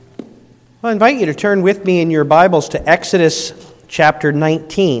I invite you to turn with me in your Bibles to Exodus chapter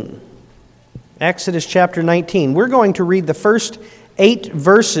 19. Exodus chapter 19. We're going to read the first 8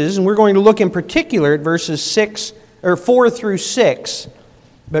 verses, and we're going to look in particular at verses 4 through 6.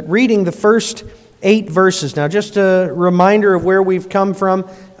 But reading the first 8 verses. Now, just a reminder of where we've come from.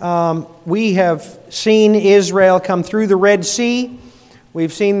 We have seen Israel come through the Red Sea.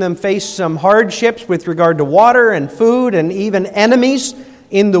 We've seen them face some hardships with regard to water and food and even enemies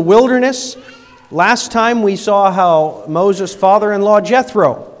in the wilderness. Last time we saw how Moses' father-in-law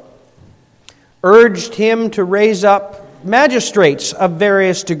Jethro urged him to raise up magistrates of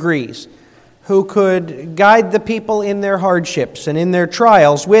various degrees who could guide the people in their hardships and in their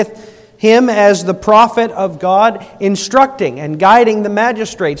trials, with him as the prophet of God, instructing and guiding the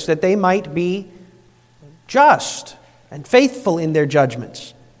magistrates that they might be just and faithful in their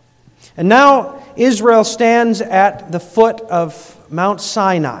judgments. And now Israel stands at the foot of Mount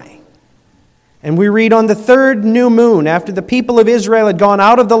Sinai. And we read, on the 3rd new moon, after the people of Israel had gone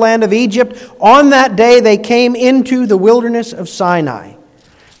out of the land of Egypt, on that day they came into the wilderness of Sinai.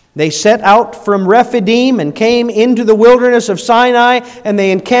 They set out from Rephidim and came into the wilderness of Sinai, and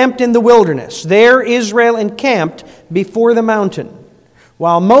they encamped in the wilderness. There Israel encamped before the mountain,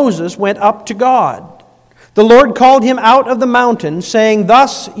 while Moses went up to God. The Lord called him out of the mountain, saying,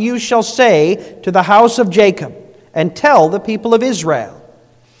 "Thus you shall say to the house of Jacob, and tell the people of Israel,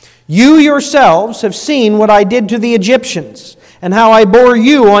 you yourselves have seen what I did to the Egyptians, and how I bore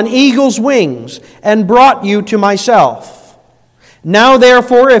you on eagle's wings, and brought you to myself. Now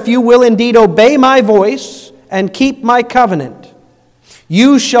therefore, if you will indeed obey my voice, and keep my covenant,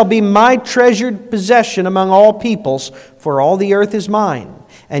 you shall be my treasured possession among all peoples, for all the earth is mine.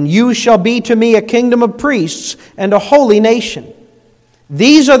 And you shall be to me a kingdom of priests and a holy nation.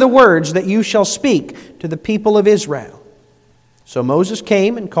 These are the words that you shall speak to the people of Israel." So Moses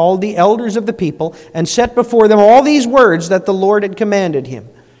came and called the elders of the people and set before them all these words that the Lord had commanded him.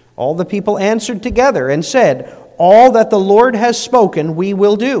 All the people answered together and said, "All that the Lord has spoken we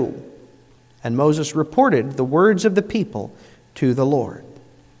will do." And Moses reported the words of the people to the Lord.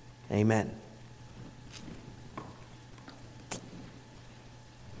 Amen.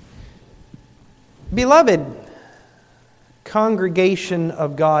 Beloved congregation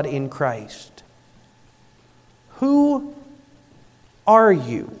of God in Christ, who are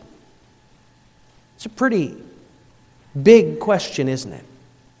you? It's a pretty big question, isn't it?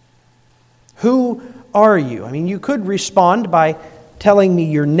 Who are you? I mean, you could respond by telling me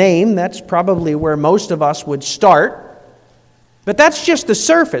your name. That's probably where most of us would start. But that's just the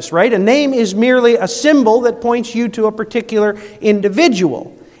surface, right? A name is merely a symbol that points you to a particular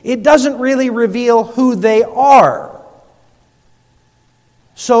individual. It doesn't really reveal who they are.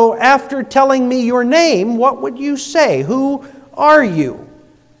 So after telling me your name, what would you say? Who are you?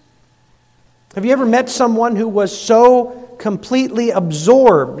 Have you ever met someone who was so completely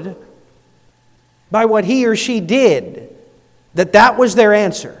absorbed by what he or she did that was their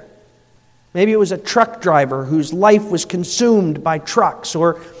answer? Maybe it was a truck driver whose life was consumed by trucks,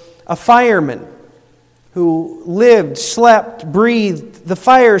 or a fireman who lived, slept, breathed the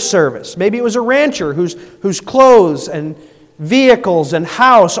fire service. Maybe it was a rancher whose clothes and vehicles and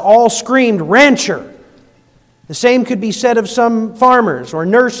house all screamed rancher. The same could be said of some farmers or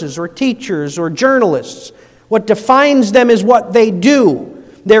nurses or teachers or journalists. What defines them is what they do.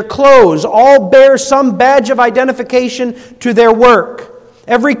 Their clothes all bear some badge of identification to their work.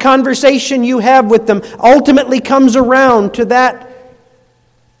 Every conversation you have with them ultimately comes around to that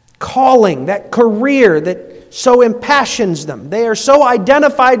calling, that career that so impassions them. They are so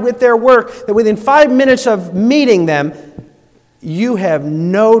identified with their work that within 5 minutes of meeting them, you have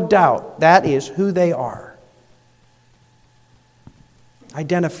no doubt that is who they are.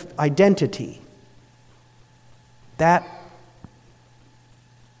 Identity. That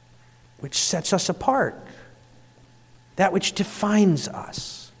which sets us apart. That which defines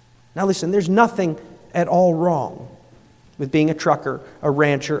us. Now listen, there's nothing at all wrong with being a trucker, a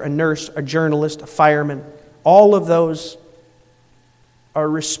rancher, a nurse, a journalist, a fireman. All of those are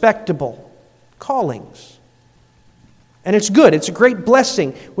respectable callings. And it's good. It's a great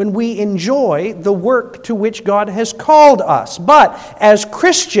blessing when we enjoy the work to which God has called us. But as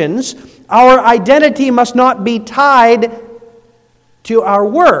Christians, our identity must not be tied to our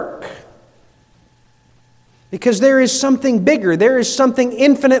work. Because there is something bigger. There is something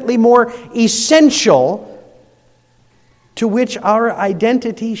infinitely more essential to which our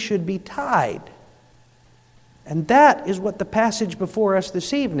identity should be tied. And that is what the passage before us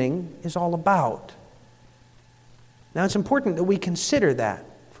this evening is all about. Now, it's important that we consider that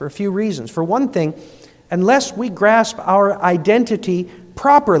for a few reasons. For one thing, unless we grasp our identity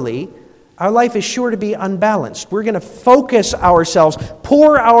properly, our life is sure to be unbalanced. We're going to focus ourselves,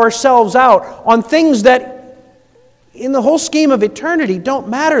 pour ourselves out on things that, in the whole scheme of eternity, don't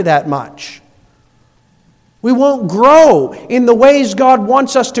matter that much. We won't grow in the ways God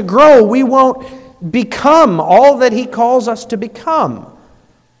wants us to grow. We won't become all that He calls us to become.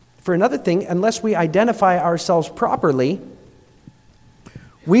 For another thing, unless we identify ourselves properly,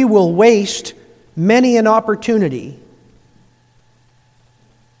 we will waste many an opportunity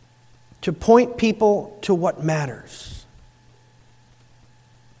to point people to what matters.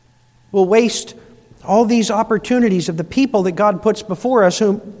 We'll waste all these opportunities of the people that God puts before us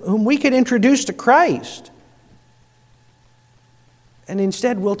whom we could introduce to Christ. And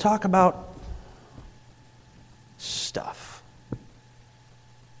instead we'll talk about stuff.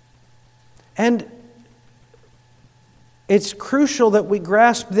 And it's crucial that we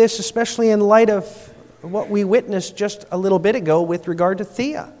grasp this, especially in light of what we witnessed just a little bit ago with regard to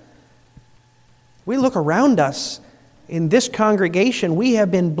Thea. We look around us in this congregation, we have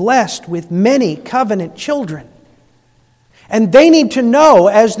been blessed with many covenant children. And they need to know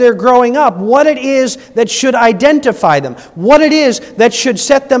as they're growing up what it is that should identify them, what it is that should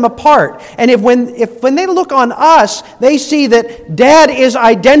set them apart. And if when they look on us, they see that Dad is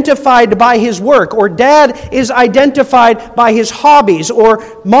identified by his work, or Dad is identified by his hobbies, or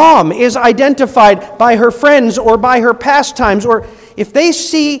Mom is identified by her friends or by her pastimes, or if they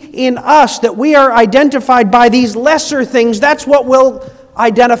see in us that we are identified by these lesser things, that's what will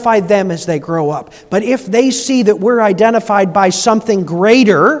identify them as they grow up. But if they see that we're identified by something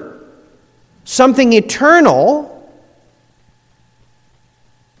greater, something eternal,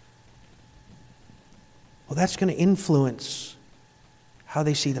 well, that's going to influence how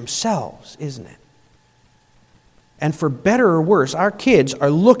they see themselves, isn't it? And for better or worse, our kids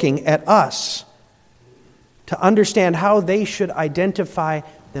are looking at us to understand how they should identify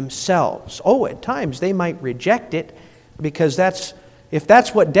themselves. Oh, at times they might reject it because if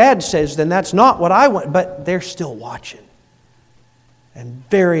that's what Dad says, then that's not what I want. But they're still watching. And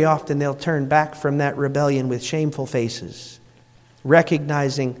very often they'll turn back from that rebellion with shameful faces,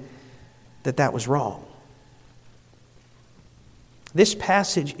 recognizing that that was wrong. This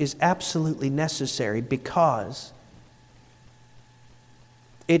passage is absolutely necessary because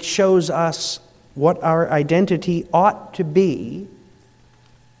it shows us what our identity ought to be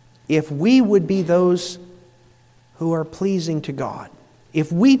if we would be those who are pleasing to God.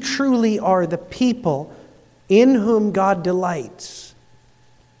 If we truly are the people in whom God delights,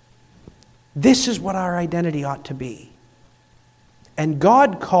 this is what our identity ought to be. And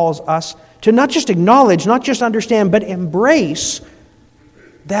God calls us to not just acknowledge, not just understand, but embrace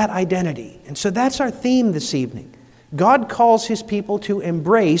that identity. And so that's our theme this evening. God calls His people to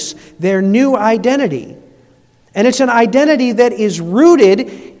embrace their new identity. And it's an identity that is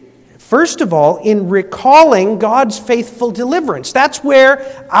rooted, first of all, in recalling God's faithful deliverance. That's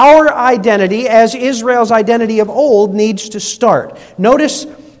where our identity, as Israel's identity of old, needs to start. Notice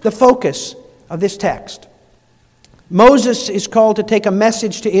the focus of this text. Moses is called to take a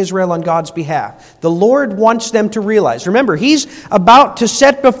message to Israel on God's behalf. The Lord wants them to realize. Remember, He's about to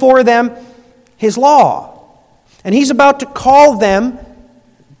set before them His law. And He's about to call them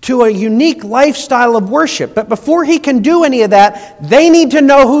to a unique lifestyle of worship. But before He can do any of that, they need to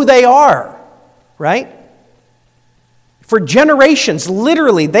know who they are, right? For generations,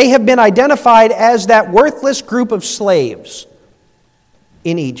 literally, they have been identified as that worthless group of slaves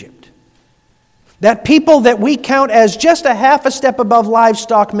in Egypt. That people that we count as just a half a step above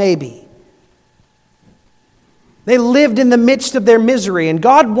livestock maybe. They lived in the midst of their misery, and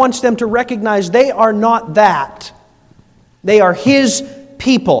God wants them to recognize they are not that. They are His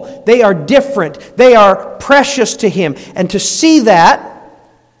people. They are different. They are precious to Him. And to see that,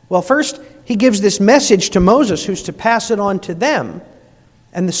 well, first, He gives this message to Moses, who's to pass it on to them.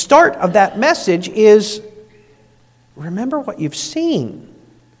 And the start of that message is, remember what you've seen.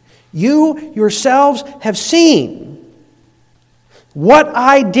 You yourselves have seen what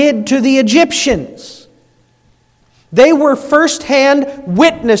I did to the Egyptians. They were first-hand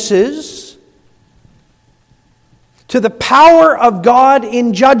witnesses to the power of God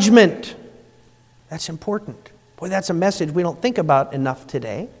in judgment. That's important. Boy, that's a message we don't think about enough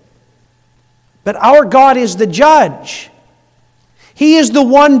today. But our God is the judge. He is the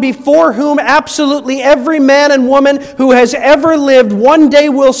one before whom absolutely every man and woman who has ever lived one day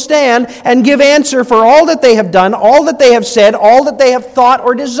will stand and give answer for all that they have done, all that they have said, all that they have thought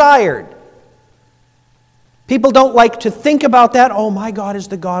or desired. People don't like to think about that. Oh, my God is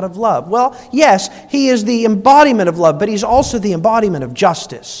the God of love. Well, yes, He is the embodiment of love, but He's also the embodiment of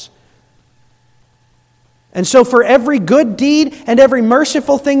justice. And so for every good deed and every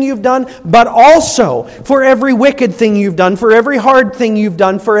merciful thing you've done, but also for every wicked thing you've done, for every hard thing you've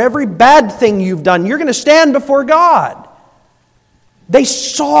done, for every bad thing you've done, you're going to stand before God. They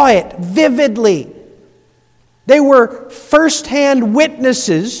saw it vividly. They were first-hand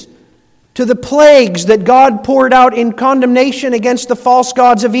witnesses to the plagues that God poured out in condemnation against the false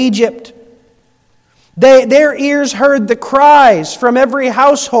gods of Egypt. Their ears heard the cries from every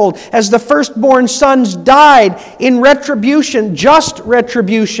household as the firstborn sons died in retribution, just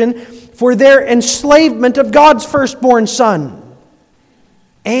retribution, for their enslavement of God's firstborn son.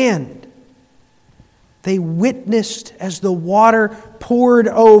 And they witnessed as the water poured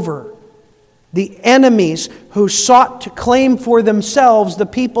over the enemies who sought to claim for themselves the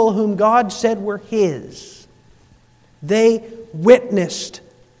people whom God said were His. They witnessed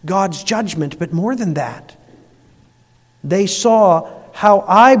God's judgment, but more than that, they saw how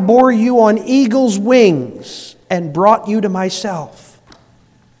I bore you on eagle's wings and brought you to myself.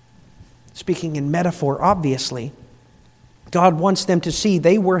 Speaking in metaphor, obviously, God wants them to see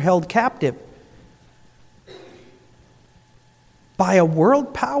they were held captive by a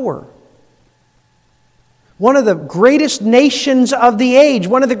world power. One of the greatest nations of the age,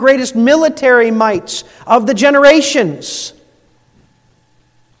 one of the greatest military mights of the generations.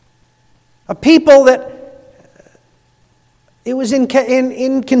 A people that it was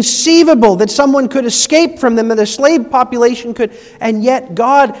inconceivable that someone could escape from them, that a slave population could, and yet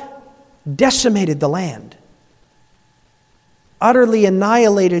God decimated the land, utterly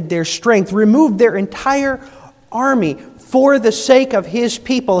annihilated their strength, removed their entire army for the sake of His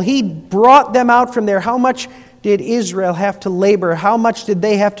people. He brought them out from there. How much did Israel have to labor? How much did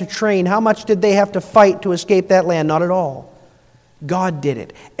they have to train? How much did they have to fight to escape that land? Not at all. God did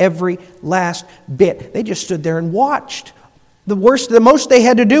it. Every last bit. They just stood there and watched. The most they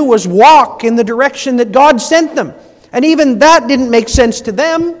had to do was walk in the direction that God sent them. And even that didn't make sense to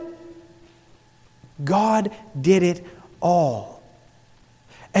them. God did it all.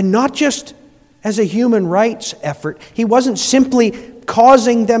 And not just as a human rights effort. He wasn't simply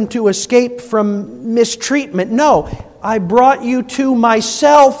causing them to escape from mistreatment. No, I brought you to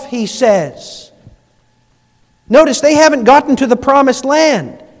myself, He says. Notice they haven't gotten to the promised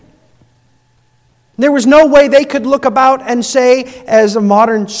land. There was no way they could look about and say, as a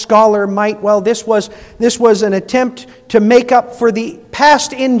modern scholar might, well, this was an attempt to make up for the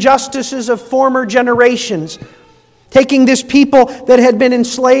past injustices of former generations. Taking this people that had been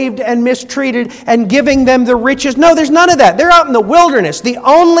enslaved and mistreated and giving them the riches. No, there's none of that. They're out in the wilderness. The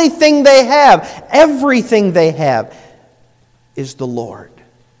only thing they have, everything they have, is the Lord.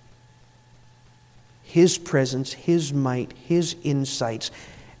 His presence, His might, His insights,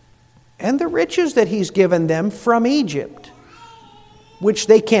 and the riches that He's given them from Egypt, which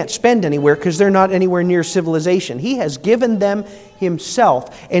they can't spend anywhere because they're not anywhere near civilization. He has given them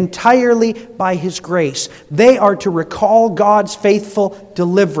Himself entirely by His grace. They are to recall God's faithful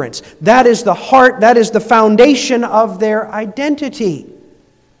deliverance. That is the heart, that is the foundation of their identity.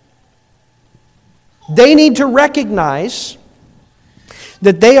 They need to recognize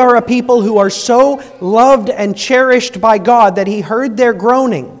that they are a people who are so loved and cherished by God that He heard their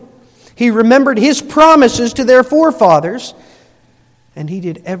groaning. He remembered His promises to their forefathers, and He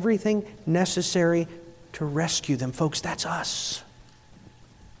did everything necessary to rescue them. Folks, that's us.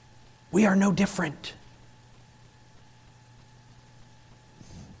 We are no different.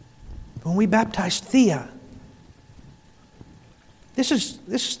 When we baptized Thea, this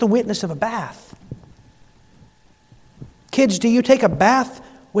is the witness of a bath. Kids, do you take a bath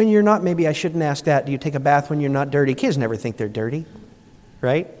when you're not, maybe I shouldn't ask that, do you take a bath when you're not dirty? Kids never think they're dirty,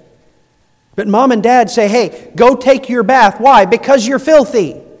 right? But mom and dad say, hey, go take your bath. Why? Because you're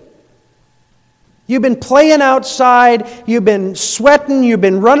filthy. You've been playing outside, you've been sweating, you've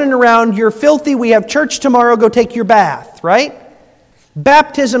been running around, you're filthy, we have church tomorrow, go take your bath, right?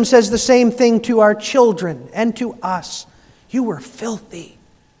 Baptism says the same thing to our children and to us. You were filthy.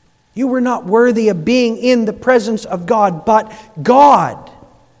 You were not worthy of being in the presence of God, but God.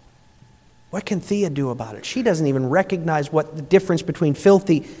 What can Thea do about it? She doesn't even recognize what the difference between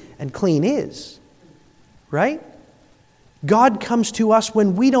filthy and clean is, right? God comes to us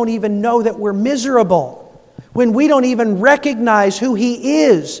when we don't even know that we're miserable, when we don't even recognize who He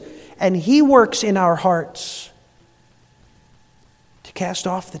is, and He works in our hearts to cast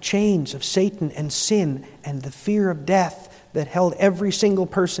off the chains of Satan and sin and the fear of death that held every single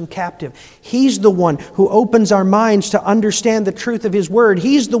person captive. He's the one who opens our minds to understand the truth of His Word.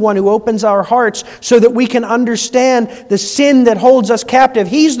 He's the one who opens our hearts so that we can understand the sin that holds us captive.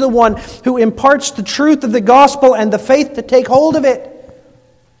 He's the one who imparts the truth of the gospel and the faith to take hold of it.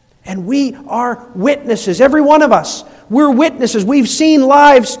 And we are witnesses, every one of us. We're witnesses. We've seen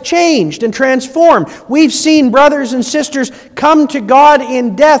lives changed and transformed. We've seen brothers and sisters come to God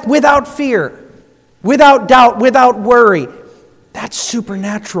in death without fear, without doubt, without worry. That's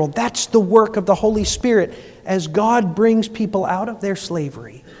supernatural. That's the work of the Holy Spirit as God brings people out of their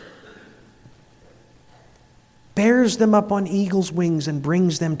slavery, bears them up on eagle's wings and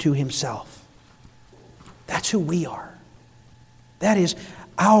brings them to Himself. That's who we are. That is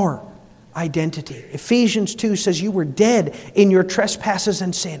our identity. Ephesians 2 says you were dead in your trespasses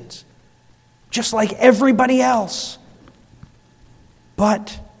and sins, just like everybody else.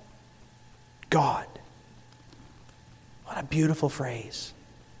 But God. What a beautiful phrase.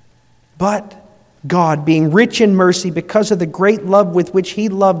 But God, being rich in mercy because of the great love with which He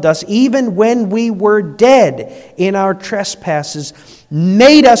loved us, even when we were dead in our trespasses,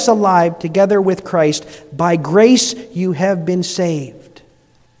 made us alive together with Christ. By grace you have been saved.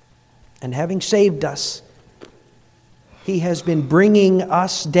 And having saved us, He has been bringing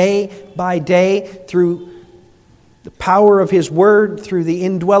us day by day through the power of His Word, through the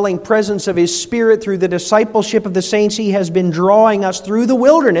indwelling presence of His Spirit, through the discipleship of the saints. He has been drawing us through the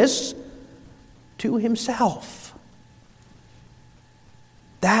wilderness to Himself.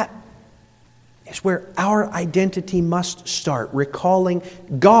 That is where our identity must start, recalling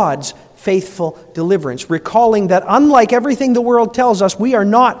God's faithful deliverance, recalling that unlike everything the world tells us, we are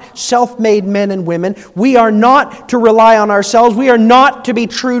not self-made men and women. We are not to rely on ourselves. We are not to be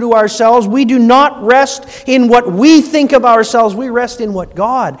true to ourselves. We do not rest in what we think of ourselves. We rest in what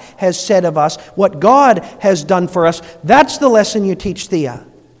God has said of us, what God has done for us. That's the lesson you teach Thea.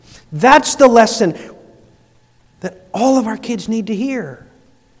 That's the lesson that all of our kids need to hear.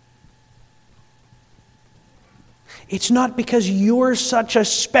 It's not because you're such a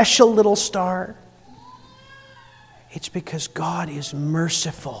special little star. It's because God is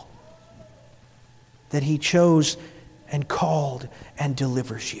merciful that He chose and called and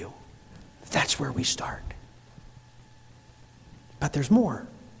delivers you. That's where we start. But there's more.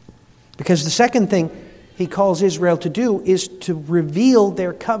 Because the second thing He calls Israel to do is to reveal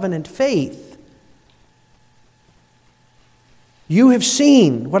their covenant faith. You have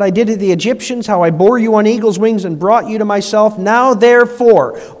seen what I did to the Egyptians, how I bore you on eagle's wings and brought you to myself. Now,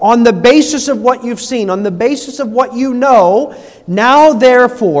 therefore, on the basis of what you've seen, on the basis of what you know, now,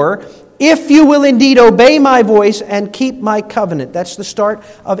 therefore, if you will indeed obey my voice and keep my covenant. That's the start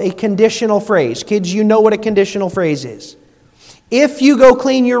of a conditional phrase. Kids, you know what a conditional phrase is. If you go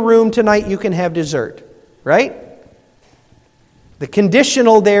clean your room tonight, you can have dessert, right? The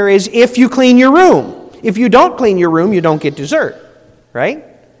conditional there is if you clean your room. If you don't clean your room, you don't get dessert, right?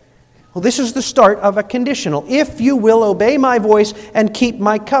 Well, this is the start of a conditional. If you will obey my voice and keep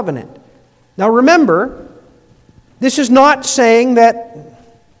my covenant. Now remember, this is not saying that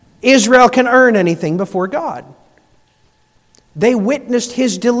Israel can earn anything before God. They witnessed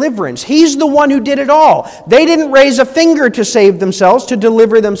His deliverance. He's the one who did it all. They didn't raise a finger to save themselves, to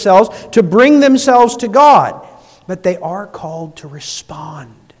deliver themselves, to bring themselves to God. But they are called to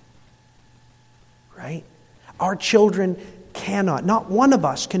respond. Right? Our children cannot, not one of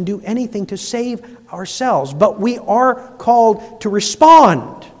us can do anything to save ourselves, but we are called to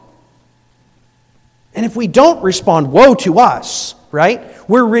respond. And if we don't respond, woe to us, right?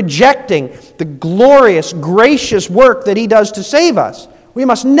 We're rejecting the glorious, gracious work that He does to save us. We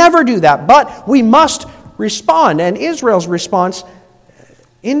must never do that, but we must respond. And Israel's response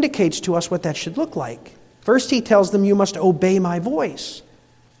indicates to us what that should look like. First, He tells them, you must obey my voice.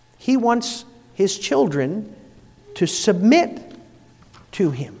 He wants His children to submit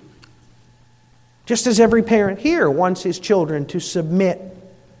to Him. Just as every parent here wants his children to submit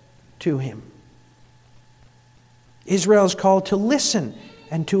to Him. Israel is called to listen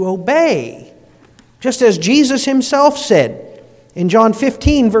and to obey. Just as Jesus Himself said in John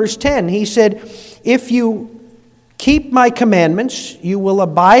 15, verse 10, He said, if you keep my commandments, you will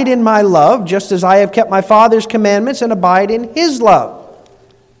abide in my love, just as I have kept my Father's commandments and abide in His love.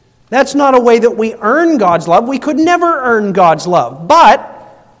 That's not a way that we earn God's love. We could never earn God's love. But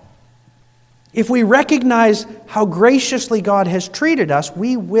if we recognize how graciously God has treated us,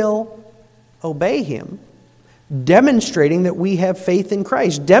 we will obey Him, demonstrating that we have faith in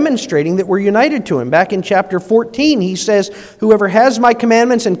Christ, demonstrating that we're united to Him. Back in chapter 14, He says, whoever has my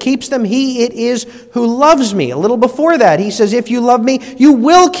commandments and keeps them, he it is who loves me. A little before that, He says, if you love me, you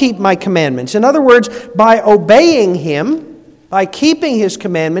will keep my commandments. In other words, by obeying Him, by keeping His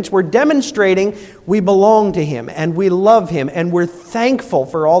commandments, we're demonstrating we belong to Him and we love Him and we're thankful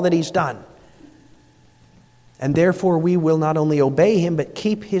for all that He's done. And therefore we will not only obey Him but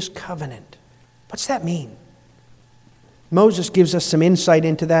keep His covenant. What's that mean? Moses gives us some insight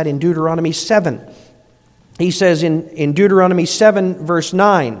into that in Deuteronomy 7. He says in Deuteronomy 7, verse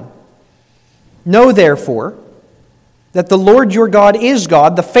 9, "Know therefore that the Lord your God is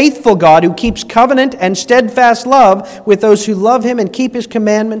God, the faithful God who keeps covenant and steadfast love with those who love him and keep his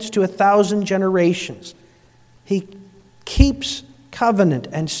commandments to 1,000 generations." He keeps covenant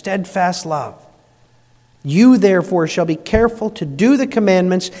and steadfast love. "You therefore shall be careful to do the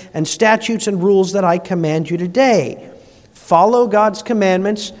commandments and statutes and rules that I command you today." Follow God's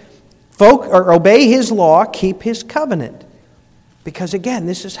commandments, or obey his law, keep his covenant. Because again,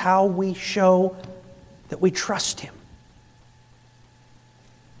 this is how we show that we trust him.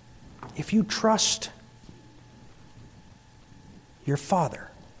 If you trust your Father,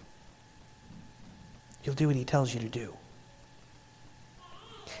 you'll do what he tells you to do.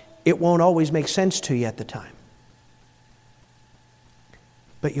 It won't always make sense to you at the time,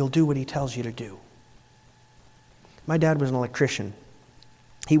 but you'll do what he tells you to do. My dad was an electrician.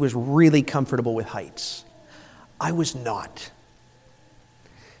 He was really comfortable with heights. I was not.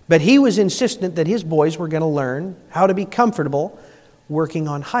 But he was insistent that his boys were going to learn how to be comfortable working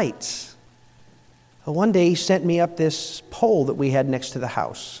on heights. Well, one day he sent me up this pole that we had next to the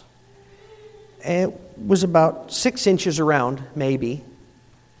house. It was about 6 inches around, maybe.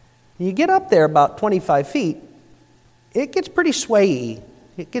 You get up there about 25 feet, it gets pretty swayy.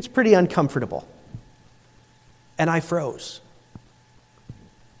 It gets pretty uncomfortable. And I froze.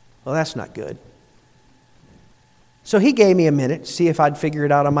 Well, that's not good. So he gave me a minute to see if I'd figure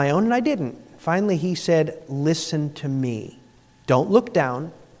it out on my own, and I didn't. Finally, he said, "Listen to me. Don't look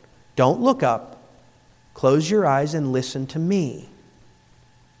down. Don't look up. Close your eyes and listen to me.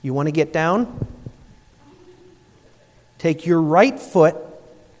 You want to get down? Take your right foot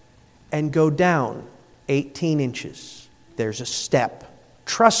and go down 18 inches. There's a step.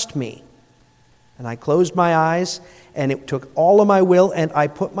 Trust me." And I closed my eyes, and it took all of my will, and I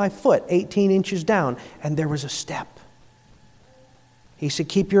put my foot 18 inches down, and there was a step. He said,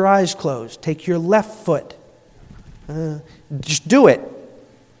 "Keep your eyes closed. Take your left foot. Just do it.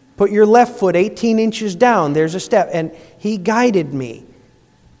 Put your left foot 18 inches down. There's a step." And he guided me.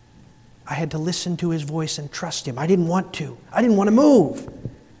 I had to listen to his voice and trust him. I didn't want to. I didn't want to move.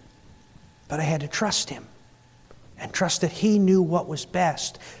 But I had to trust him and trust that he knew what was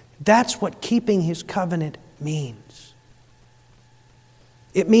best. That's what keeping his covenant means.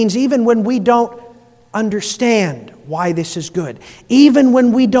 It means even when we don't understand why this is good, even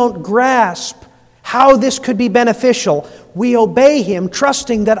when we don't grasp how this could be beneficial, we obey him,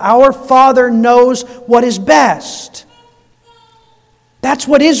 trusting that our Father knows what is best. That's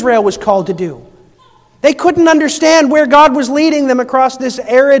what Israel was called to do. They couldn't understand where God was leading them across this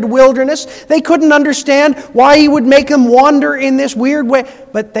arid wilderness. They couldn't understand why he would make them wander in this weird way.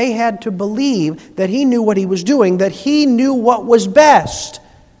 But they had to believe that he knew what he was doing, that he knew what was best.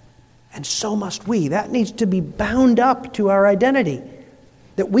 And so must we. That needs to be bound up to our identity.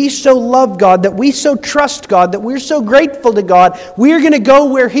 That we so love God, that we so trust God, that we're so grateful to God, we're going to go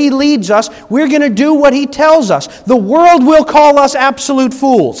where he leads us. We're going to do what he tells us. The world will call us absolute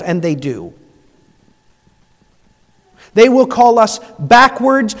fools, and they do. They will call us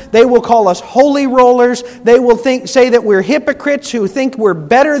backwards. They will call us holy rollers. They will say that we're hypocrites who think we're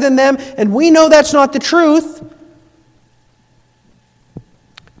better than them. And we know that's not the truth.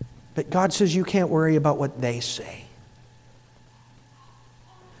 But God says you can't worry about what they say.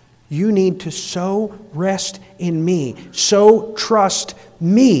 You need to so rest in me, so trust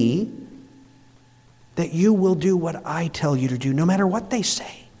me, that you will do what I tell you to do, no matter what they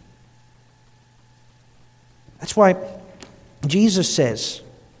say. That's why Jesus says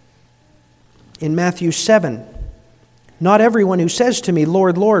in Matthew 7, "Not everyone who says to me,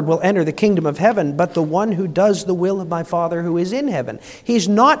 'Lord, Lord,' will enter the kingdom of heaven, but the one who does the will of my Father who is in heaven." He's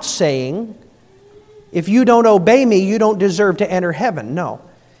not saying, if you don't obey me, you don't deserve to enter heaven. No.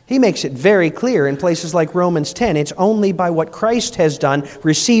 He makes it very clear in places like Romans 10, it's only by what Christ has done,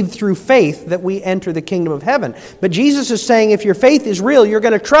 received through faith, that we enter the kingdom of heaven. But Jesus is saying, if your faith is real, you're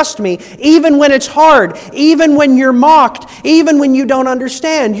going to trust me, even when it's hard, even when you're mocked, even when you don't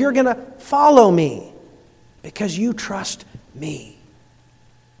understand, you're going to follow me, because you trust me.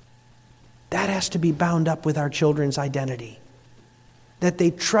 That has to be bound up with our children's identity. That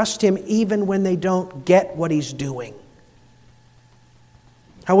they trust him even when they don't get what he's doing.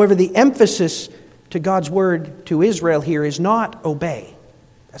 However, the emphasis to God's word to Israel here is not obey.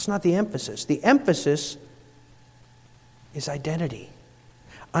 That's not the emphasis. The emphasis is identity.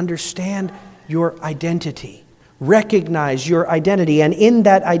 Understand your identity. Recognize your identity, and in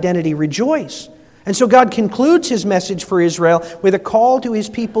that identity rejoice. And so God concludes his message for Israel with a call to his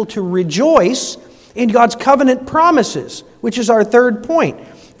people to rejoice in God's covenant promises, which is our third point.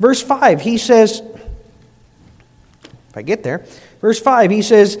 Verse 5, he says, if I get there, verse 5, he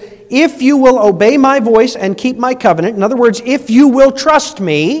says, if you will obey my voice and keep my covenant, in other words, if you will trust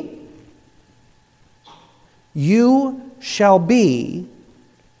me, you shall be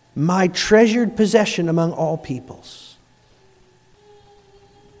my treasured possession among all peoples.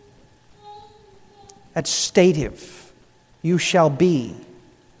 That's stative. You shall be.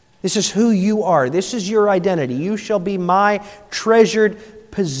 This is who you are. This is your identity. You shall be my treasured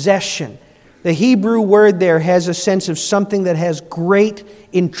possession. The Hebrew word there has a sense of something that has great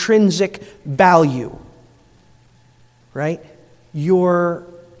intrinsic value. Right? Your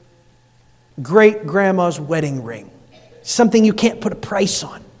great-grandma's wedding ring. Something you can't put a price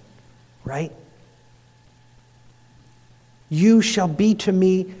on. Right? You shall be to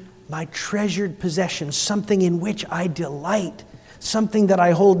me my treasured possession, something in which I delight, something that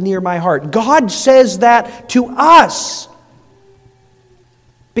I hold near my heart. God says that to us.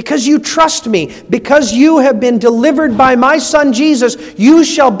 Because you trust me, because you have been delivered by my Son Jesus, you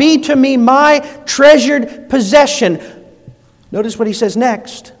shall be to me my treasured possession. Notice what he says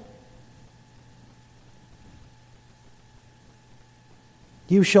next.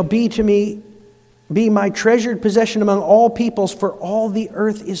 You shall be to me, be my treasured possession among all peoples, for all the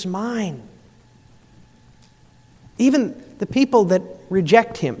earth is mine. Even the people that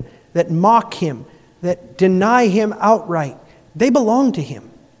reject him, that mock him, that deny him outright, they belong to him.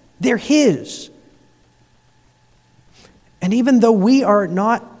 They're his. And even though we are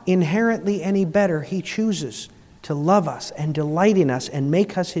not inherently any better, he chooses to love us and delight in us and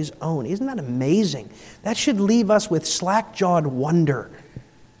make us his own. Isn't that amazing? That should leave us with slack-jawed wonder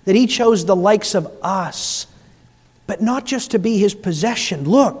that he chose the likes of us, but not just to be his possession.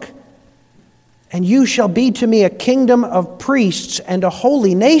 Look, and you shall be to me a kingdom of priests and a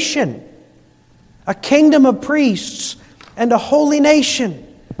holy nation. A kingdom of priests and a holy nation.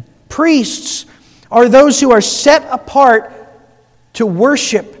 Priests are those who are set apart to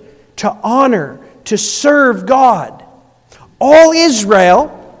worship, to honor, to serve God. All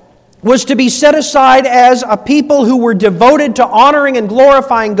Israel was to be set aside as a people who were devoted to honoring and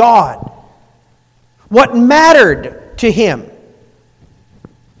glorifying God. What mattered to him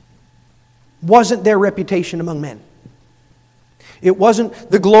wasn't their reputation among men. It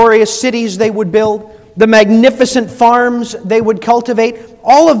wasn't the glorious cities they would build, the magnificent farms they would cultivate.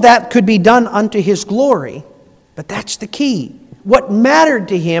 All of that could be done unto his glory, but that's the key. What mattered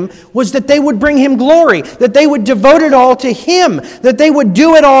to him was that they would bring him glory, that they would devote it all to him, that they would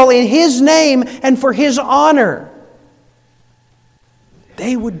do it all in his name and for his honor.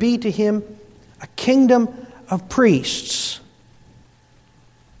 They would be to him a kingdom of priests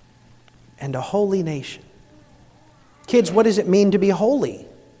and a holy nation. Kids, what does it mean to be holy?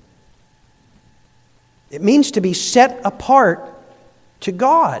 It means to be set apart to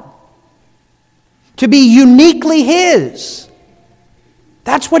God, to be uniquely his.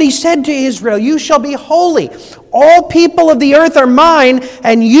 That's what he said to Israel. You shall be holy. All people of the earth are mine,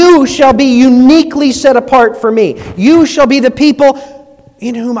 and you shall be uniquely set apart for me. You shall be the people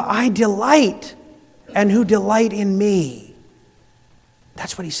in whom I delight and who delight in me.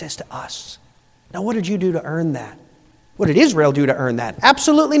 That's what he says to us. Now, what did you do to earn that? What did Israel do to earn that?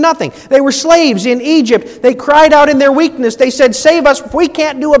 Absolutely nothing. They were slaves in Egypt. They cried out in their weakness. They said, save us, we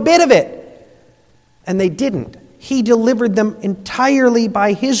can't do a bit of it. And they didn't. He delivered them entirely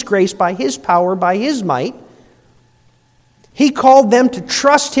by his grace, by his power, by his might. He called them to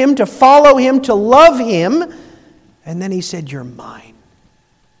trust him, to follow him, to love him. And then he said, you're mine.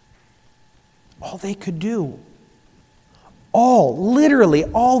 All they could do, literally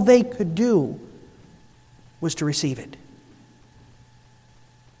all they could do was to receive it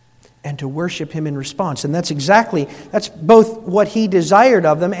and to worship him in response. And that's both what he desired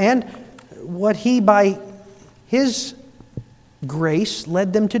of them and what he, by his grace,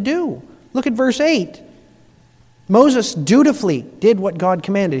 led them to do. Look at verse 8. Moses dutifully did what God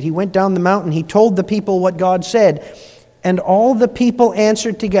commanded. He went down the mountain. He told the people what God said. And all the people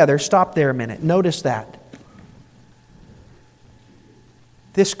answered together. Stop there a minute. Notice that.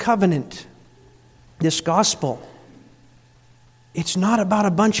 This covenant, this gospel, it's not about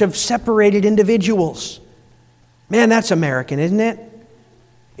a bunch of separated individuals. Man, that's American, isn't it?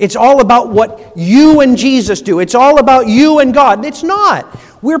 It's all about what you and Jesus do. It's all about you and God. It's not.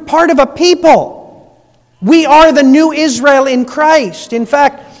 We're part of a people. We are the new Israel in Christ. In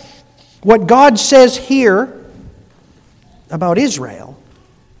fact, what God says here about Israel,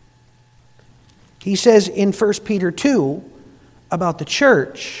 he says in 1 Peter 2 about the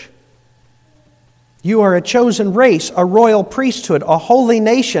church. You are a chosen race, a royal priesthood, a holy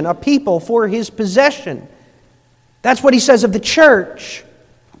nation, a people for His possession. That's what He says of the church.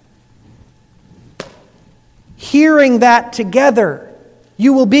 Hearing that together,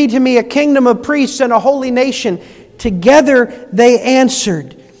 you will be to me a kingdom of priests and a holy nation. Together they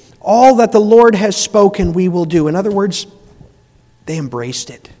answered, all that the Lord has spoken we will do. In other words, they embraced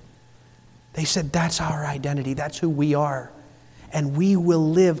it. They said, that's our identity, that's who we are, and we will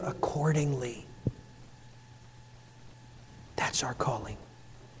live accordingly. That's our calling.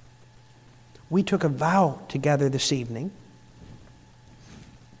 We took a vow together this evening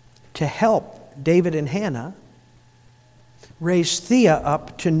to help David and Hannah raise Thea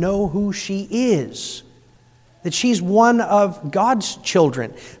up to know who she is. That she's one of God's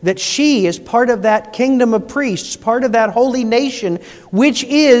children. That she is part of that kingdom of priests, part of that holy nation, which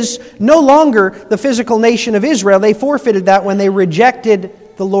is no longer the physical nation of Israel. They forfeited that when they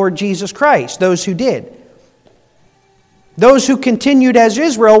rejected the Lord Jesus Christ, those who did. Those who continued as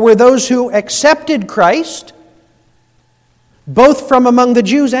Israel were those who accepted Christ, both from among the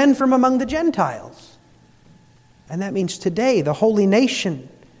Jews and from among the Gentiles. And that means today, the holy nation,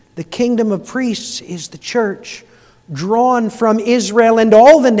 the kingdom of priests, is the church, drawn from Israel and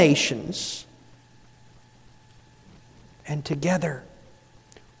all the nations. And together,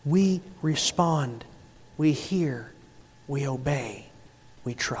 we respond, we hear, we obey,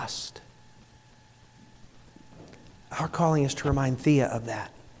 we trust. Our calling is to remind Thea of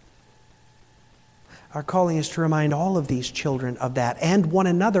that. Our calling is to remind all of these children of that and one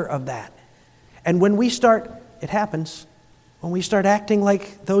another of that. And when we start, it happens, when we start acting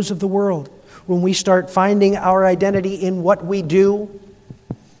like those of the world, when we start finding our identity in what we do,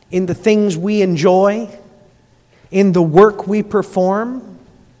 in the things we enjoy, in the work we perform,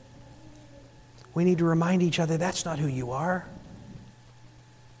 we need to remind each other that's not who you are.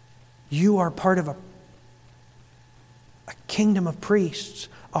 You are part of a kingdom of priests,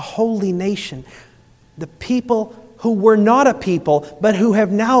 a holy nation, the people who were not a people, but who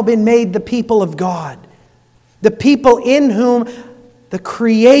have now been made the people of God. The people in whom the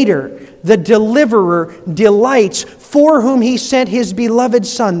Creator, the Deliverer, delights, for whom He sent His beloved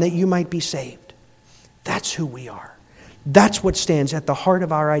Son that you might be saved. That's who we are. That's what stands at the heart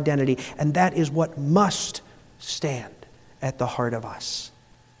of our identity, and that is what must stand at the heart of us.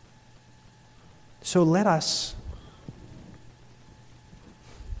 So let us,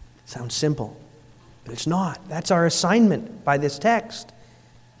 sounds simple, but it's not. That's our assignment by this text,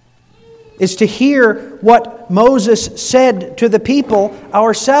 is to hear what Moses said to the people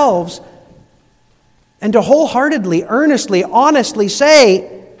ourselves and to wholeheartedly, earnestly, honestly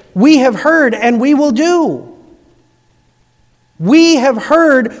say, we have heard and we will do. We have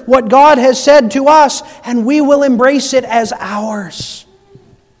heard what God has said to us and we will embrace it as ours.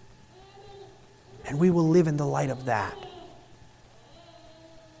 And we will live in the light of that.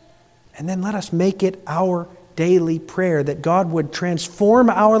 And then let us make it our daily prayer that God would transform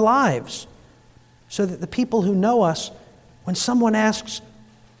our lives so that the people who know us, when someone asks,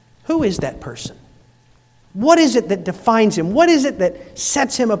 who is that person? What is it that defines him? What is it that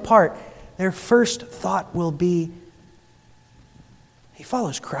sets him apart? Their first thought will be, he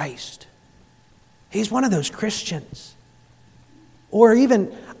follows Christ. He's one of those Christians. Or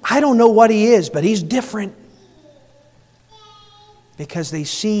even, I don't know what he is, but he's different. Because they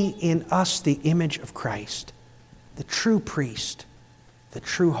see in us the image of Christ, the true priest, the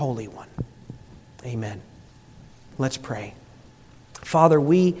true Holy One. Amen. Let's pray. Father,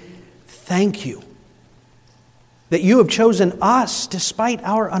 we thank you that you have chosen us despite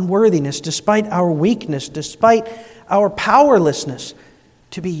our unworthiness, despite our weakness, despite our powerlessness,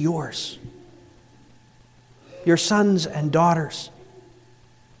 to be yours. Your sons and daughters,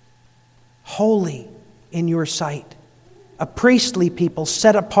 holy in your sight, a priestly people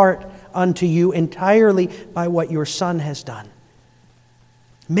set apart unto you entirely by what your Son has done.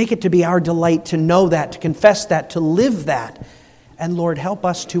 Make it to be our delight to know that, to confess that, to live that. And Lord, help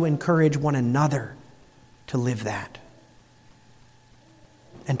us to encourage one another to live that.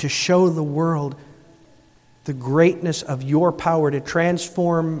 And to show the world the greatness of your power to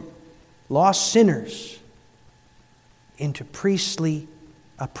transform lost sinners into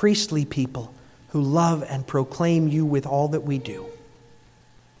a priestly people who love and proclaim you with all that we do.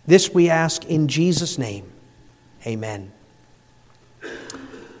 This we ask in Jesus' name. Amen.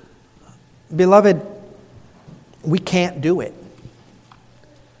 Beloved, we can't do it.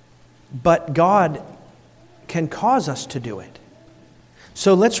 But God can cause us to do it.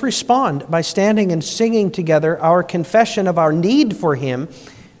 So let's respond by standing and singing together our confession of our need for Him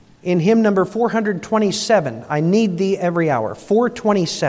in hymn number 427, I Need Thee Every Hour, 427.